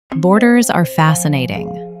Borders are fascinating.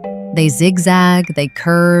 They zigzag, they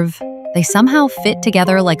curve, they somehow fit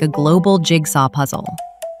together like a global jigsaw puzzle.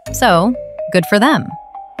 So, good for them.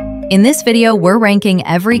 In this video, we're ranking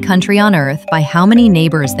every country on Earth by how many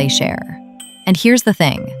neighbors they share. And here's the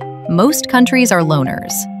thing, most countries are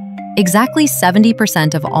loners. Exactly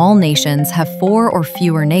 70% of all nations have 4 or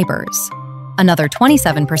fewer neighbors. Another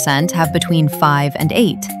 27% have between 5 and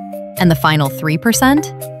 8. And the final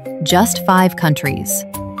 3%? Just 5 countries.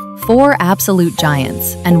 4 absolute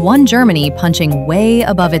giants, and 1 Germany punching way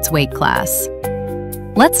above its weight class.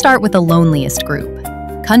 Let's start with the loneliest group,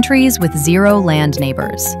 countries with 0 land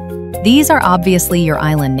neighbors. These are obviously your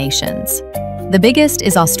island nations. The biggest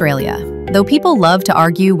is Australia, though people love to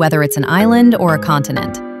argue whether it's an island or a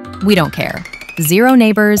continent. We don't care. 0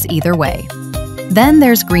 neighbors either way. Then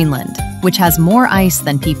there's Greenland, which has more ice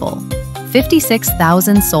than people.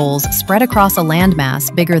 56,000 souls spread across a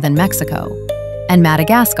landmass bigger than Mexico. And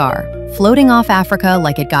Madagascar, floating off Africa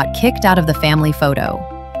like it got kicked out of the family photo.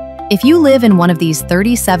 If you live in one of these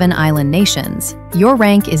 37 island nations, your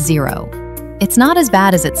rank is 0. It's not as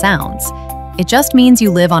bad as it sounds. It just means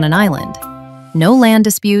you live on an island. No land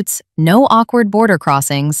disputes, no awkward border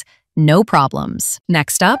crossings, no problems.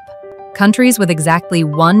 Next up, countries with exactly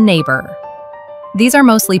 1 neighbor. These are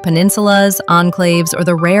mostly peninsulas, enclaves, or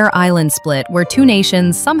the rare island split where 2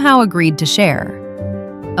 nations somehow agreed to share.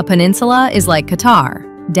 A peninsula is like Qatar,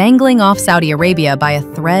 dangling off Saudi Arabia by a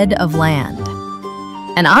thread of land.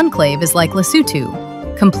 An enclave is like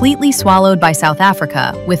Lesotho, completely swallowed by South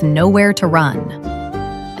Africa with nowhere to run.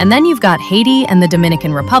 And then you've got Haiti and the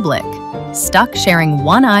Dominican Republic, stuck sharing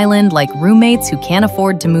 1 island like roommates who can't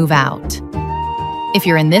afford to move out. If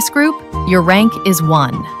you're in this group, your rank is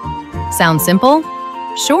 1. Sounds simple?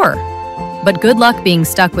 Sure. But good luck being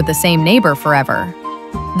stuck with the same neighbor forever.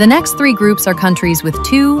 The next 3 groups are countries with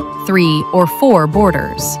 2, 3, or 4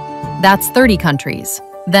 borders. That's 30 countries,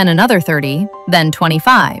 then another 30, then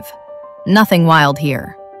 25. Nothing wild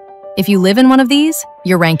here. If you live in one of these,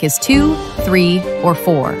 your rank is 2, 3, or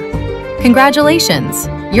 4. Congratulations,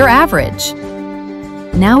 you're average.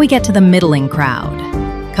 Now we get to the middling crowd.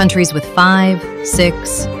 Countries with 5,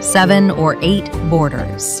 6, 7, or 8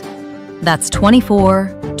 borders. That's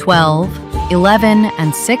 24, 12, 11,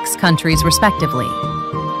 and 6 countries respectively.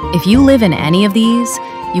 If you live in any of these,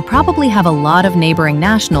 you probably have a lot of neighboring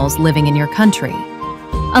nationals living in your country.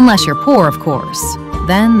 Unless you're poor, of course.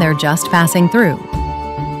 Then they're just passing through.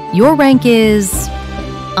 Your rank is...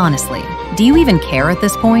 honestly, do you even care at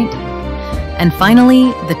this point? And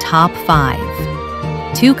finally, the top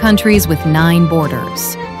 5. 2 countries with 9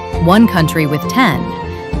 borders, 1 country with 10,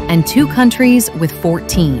 and 2 countries with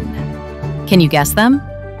 14. Can you guess them?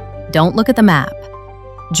 Don't look at the map.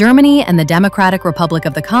 Germany and the Democratic Republic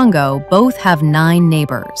of the Congo both have 9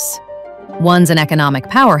 neighbors. One's an economic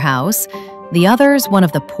powerhouse, the other's one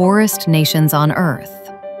of the poorest nations on Earth.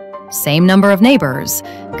 Same number of neighbors,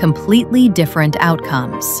 completely different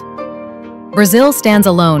outcomes. Brazil stands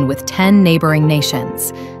alone with 10 neighboring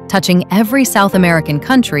nations, touching every South American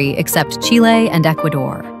country except Chile and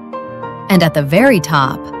Ecuador. And at the very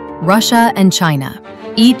top, Russia and China,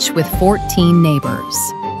 each with 14 neighbors.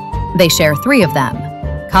 They share 3 of them,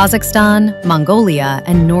 Kazakhstan, Mongolia,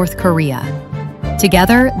 and North Korea.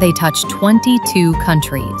 Together, they touch 22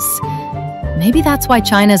 countries. Maybe that's why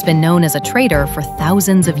China's been known as a traitor for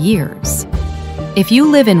thousands of years. If you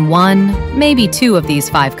live in 1, maybe 2 of these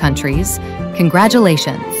 5 countries,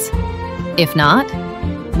 congratulations. If not,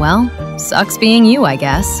 well, sucks being you, I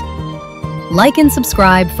guess. Like and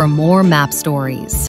subscribe for more map stories.